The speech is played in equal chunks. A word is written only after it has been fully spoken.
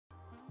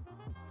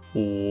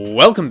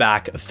Welcome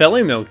back,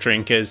 fellow milk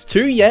drinkers,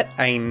 to yet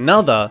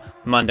another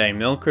Monday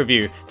Milk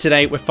Review.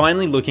 Today we're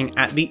finally looking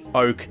at the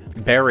Oak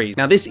Berry.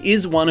 Now this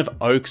is one of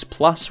Oak's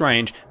plus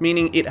range,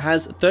 meaning it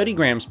has 30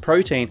 grams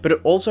protein, but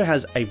it also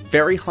has a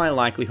very high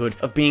likelihood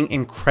of being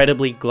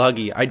incredibly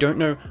gluggy. I don't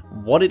know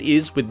what it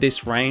is with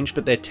this range,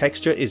 but their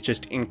texture is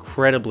just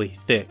incredibly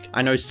thick.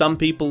 I know some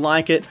people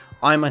like it.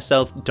 I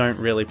myself don't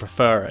really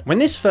prefer it. When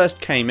this first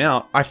came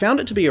out, I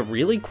found it to be a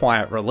really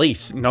quiet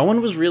release. No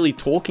one was really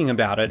talking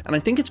about it, and I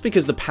think it's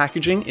because the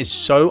packaging is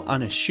so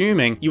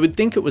unassuming, you would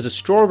think it was a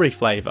strawberry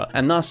flavor,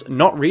 and thus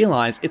not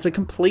realize it's a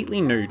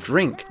completely new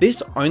drink.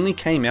 This only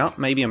came out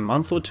maybe a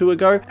month or two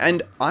ago,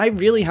 and I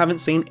really haven't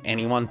seen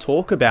anyone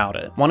talk about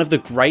it. One of the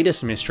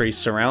greatest mysteries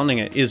surrounding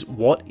it is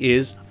what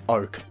is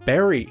Oak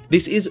Berry.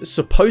 This is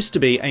supposed to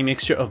be a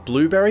mixture of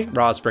blueberry,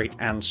 raspberry,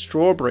 and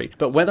strawberry,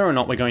 but whether or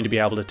not we're going to be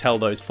able to tell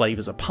those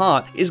flavors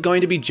apart is going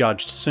to be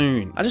judged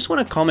soon. I just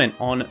want to comment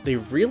on the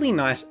really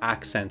nice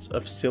accents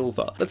of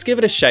silver. Let's give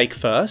it a shake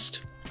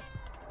first.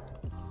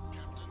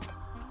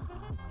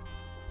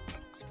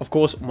 Of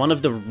course, one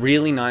of the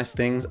really nice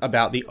things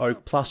about the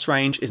Oak Plus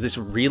range is this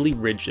really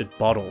rigid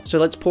bottle. So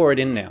let's pour it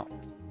in now.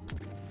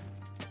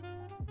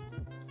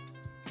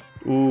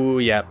 Ooh,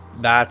 yeah,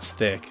 that's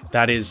thick.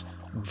 That is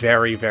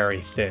very, very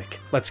thick.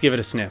 Let's give it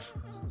a sniff.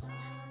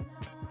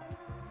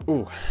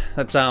 Ooh,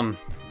 that's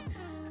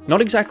not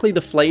exactly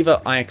the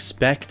flavor I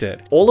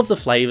expected. All of the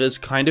flavors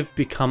kind of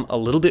become a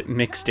little bit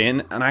mixed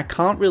in, and I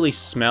can't really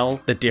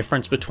smell the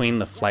difference between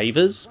the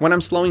flavors. When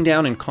I'm slowing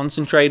down and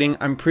concentrating,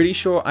 I'm pretty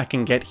sure I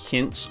can get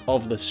hints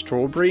of the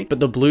strawberry, but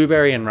the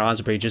blueberry and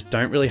raspberry just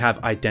don't really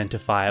have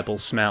identifiable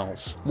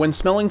smells. When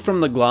smelling from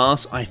the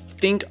glass, I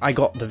think I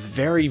got the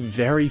very,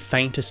 very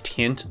faintest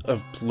hint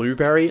of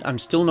blueberry. I'm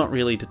still not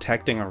really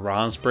detecting a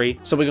raspberry,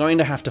 so we're going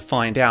to have to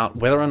find out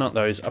whether or not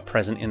those are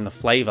present in the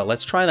flavor.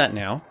 Let's try that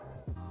now.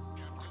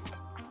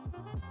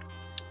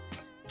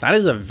 That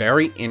is a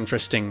very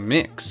interesting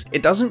mix.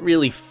 It doesn't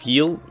really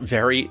feel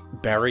very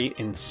berry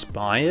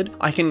inspired.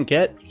 I can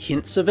get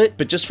hints of it,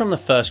 but just from the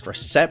first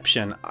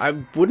reception, I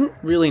wouldn't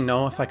really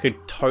know if I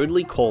could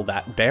totally call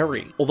that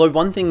berry. Although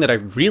one thing that I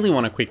really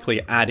want to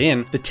quickly add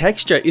in, the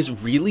texture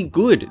is really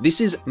good.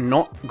 This is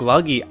not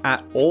gluggy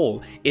at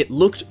all. It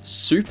looked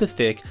super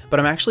thick, but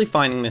I'm actually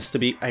finding this to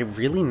be a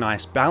really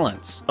nice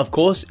balance. Of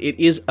course, it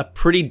is a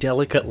pretty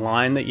delicate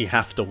line that you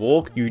have to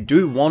walk. You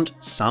do want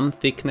some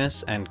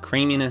thickness and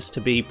creaminess to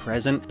be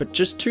present, but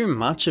just too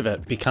much of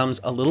it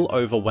becomes a little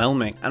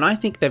overwhelming, and I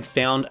think they've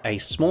found a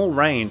small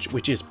range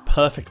which is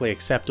perfectly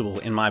acceptable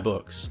in my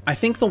books. I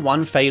think the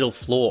one fatal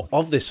flaw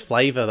of this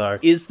flavor though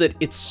is that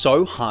it's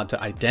so hard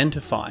to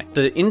identify.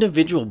 The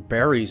individual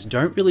berries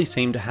don't really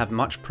seem to have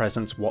much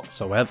presence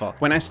whatsoever.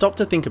 When I stop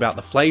to think about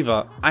the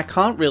flavor, I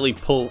can't really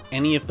pull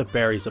any of the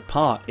berries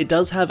apart. It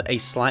does have a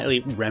slightly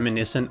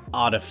reminiscent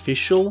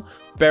artificial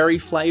berry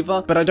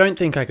flavor, but I don't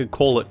think I could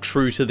call it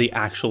true to the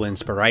actual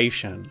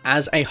inspiration.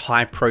 As a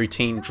high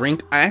protein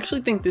drink, I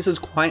actually think this is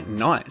quite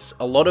nice.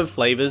 A lot of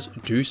flavors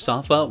do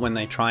suffer when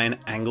they try and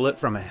angle it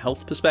from a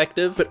health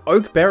perspective, but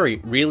Oak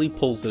Berry really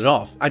pulls it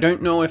off. I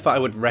don't know if I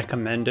would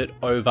recommend it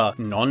over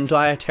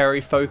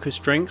non-dietary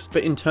focused drinks,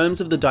 but in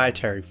terms of the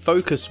dietary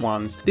focused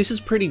ones, this is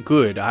pretty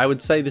good. I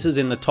would say this is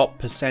in the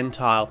top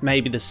percentile,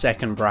 maybe the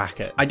second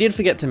bracket. I did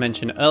forget to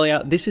mention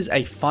earlier, this is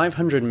a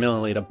 500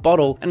 milliliter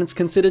bottle and it's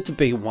considered to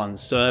be one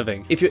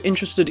serving. If you're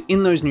interested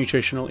in those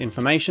nutritional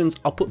informations,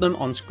 I'll put them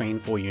on screen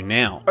for you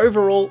now.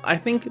 Overall, I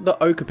think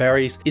the Oak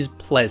Berries is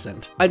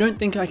pleasant. I don't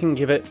think I can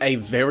give it a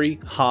very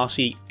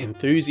hearty,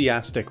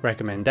 enthusiastic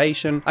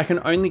recommendation. I can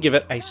only give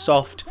it a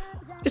soft,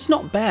 it's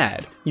not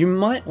bad. You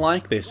might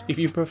like this if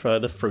you prefer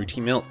the fruity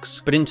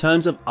milks. But in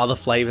terms of other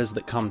flavors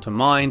that come to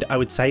mind, I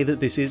would say that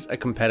this is a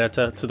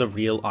competitor to the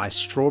Real Ice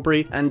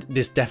Strawberry, and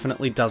this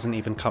definitely doesn't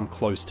even come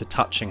close to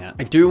touching it.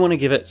 I do want to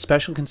give it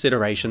special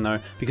consideration though,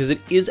 because it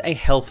is a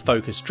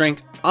health-focused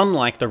drink,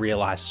 unlike the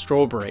Real Ice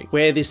Strawberry.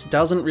 Where this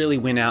doesn't really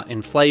win out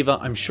in flavor,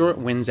 I'm sure it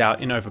wins out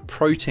in over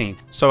protein.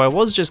 So I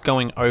was just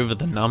going over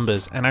the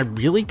numbers, and I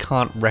really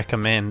can't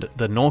recommend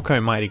the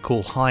Norco Mighty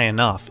Cool high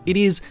enough. It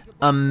is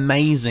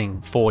amazing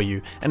for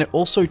you, and it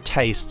also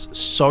tastes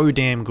so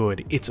damn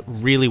good. It's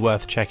really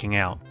worth checking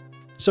out.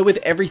 So with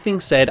everything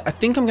said, I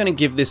think I'm going to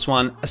give this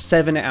one a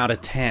 7 out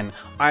of 10.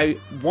 I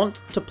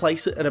want to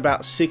place it at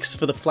about 6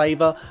 for the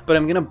flavor, but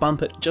I'm going to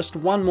bump it just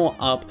one more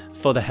up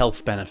for the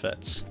health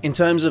benefits. In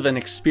terms of an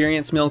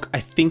experience milk,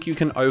 I think you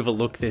can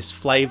overlook this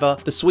flavor.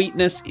 The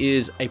sweetness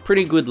is a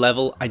pretty good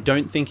level. I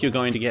don't think you're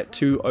going to get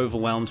too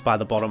overwhelmed by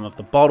the bottom of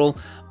the bottle,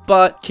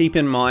 but keep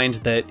in mind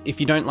that if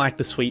you don't like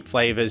the sweet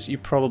flavors, you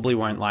probably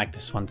won't like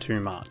this one too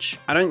much.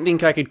 I don't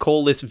think I could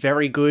call this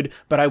very good,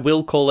 but I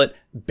will call it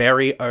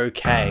very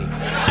okay.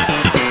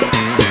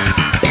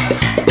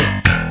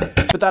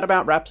 But that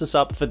about wraps us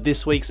up for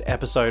this week's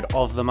episode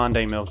of the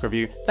Monday Milk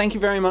Review. Thank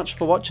you very much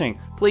for watching.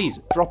 Please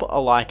drop a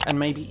like and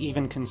maybe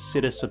even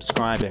consider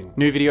subscribing.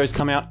 New videos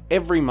come out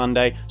every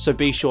Monday, so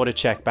be sure to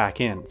check back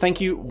in.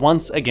 Thank you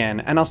once again,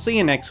 and I'll see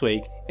you next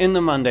week in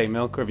the Monday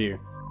Milk Review.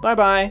 Bye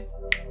bye!